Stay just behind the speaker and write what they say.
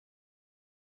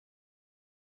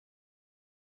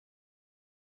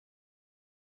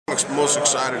most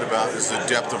excited about is the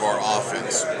depth of our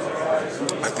offense.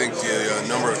 I think the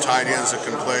number of tight ends that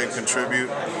can play and contribute.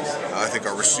 I think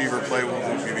our receiver play will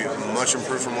be much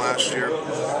improved from last year.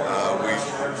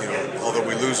 Although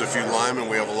we lose a few linemen,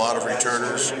 we have a lot of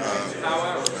returners.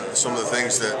 Some of the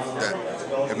things that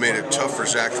have made it tough for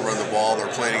Zach to run the ball, they're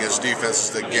playing against defenses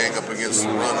that gang up against the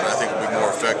run, and I think will be more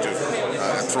effective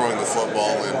at throwing the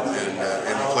football in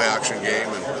the play-action game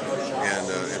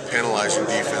and penalizing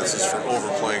defenses for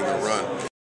overplaying the run.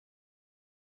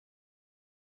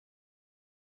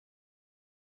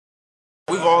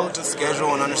 We've all looked at the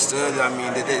schedule and understood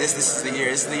that, this is the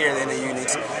year. This is the year that NAU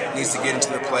needs to get into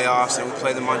the playoffs, and we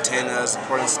play the Montanas,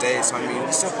 Portland State. So,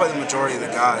 we still play the majority of the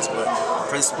guys, but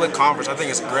for the split conference, I think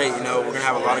it's great. We're going to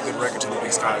have a lot of good records in the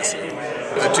Big Sky this year.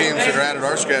 The teams that are added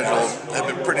our schedule have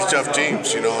been pretty tough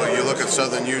teams. You look at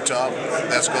Southern Utah,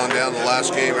 that's gone down the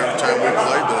last game every time we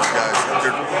played those guys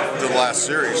to the last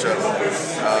series.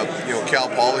 Cal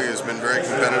Poly has been very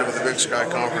competitive with the Big Sky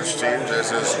Conference teams,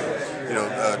 as is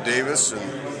Davis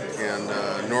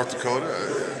and North Dakota.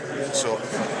 So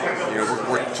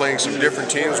we're playing some different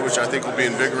teams, which I think will be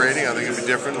invigorating. I think it'll be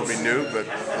different, it'll be new, but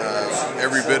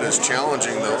every bit as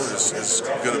challenging though is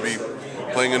going to be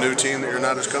playing a new team that you're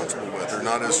not as comfortable with or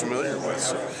not as familiar with.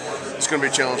 So it's going to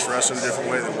be a challenge for us in a different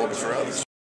way than it will be for others.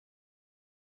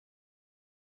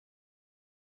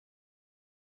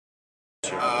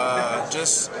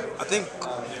 I think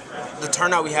the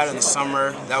turnout we had in the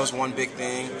summer, that was one big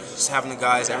thing. Just having the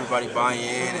guys, everybody buy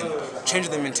in and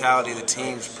changing the mentality of the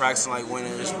teams, practicing like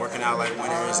winners, working out like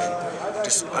winners, and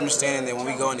just understanding that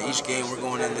when we go into each game, we're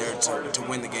going in there to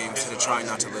win the game instead of trying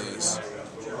not to lose.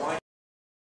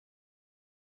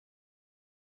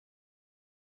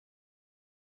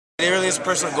 It really is a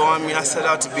personal goal. I set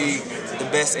out to be the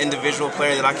best individual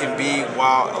player that I can be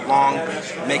while along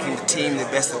making the team the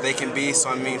best that they can be.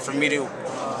 So, for me to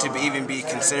even be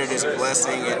considered is a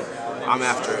blessing, and I'm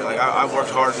after it. I've worked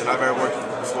harder than I've ever worked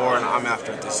before, and I'm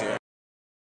after it this year.